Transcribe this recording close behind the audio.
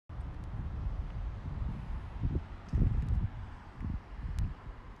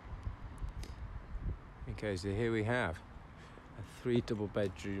Okay, so here we have a 3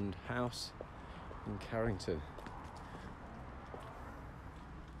 double-bedroomed house in Carrington.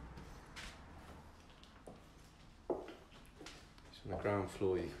 So on the ground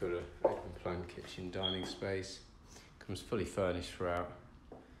floor you've got an open-plan kitchen, dining space. Comes fully furnished throughout.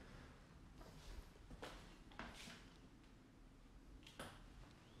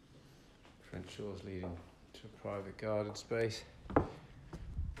 French doors leading to a private garden space.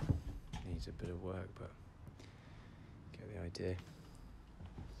 Needs a bit of work, but get the idea.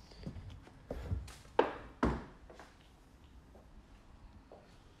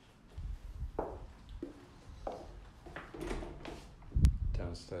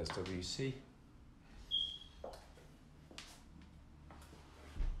 Downstairs WC.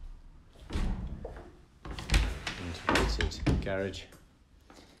 Integrated garage.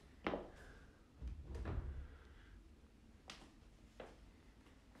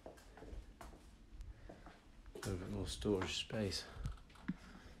 A little bit more storage space.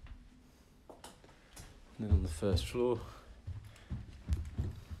 And then on the first floor,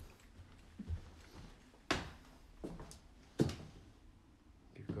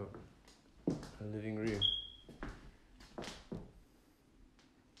 you've got a living room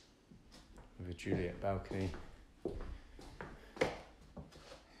with a Juliet balcony.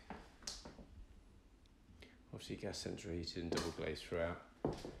 Obviously gas central heated and double glazed throughout.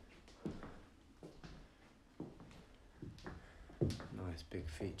 Nice big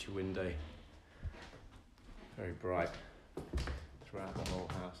feature window, very bright throughout the whole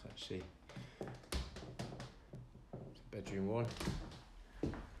house actually. It's bedroom 1.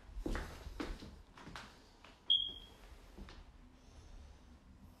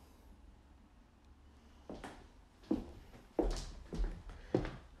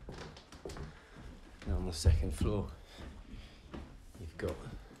 Now on the second floor you've got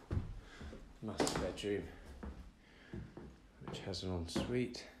the master bedroom, which has an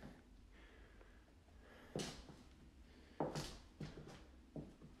ensuite.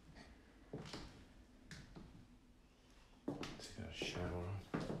 It's got a shower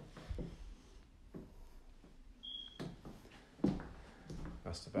on.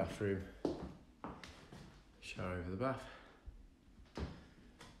 Master bathroom. Shower over the bath.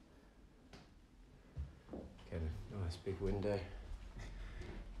 Again, a nice big window.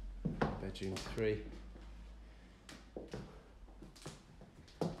 Bedroom 3.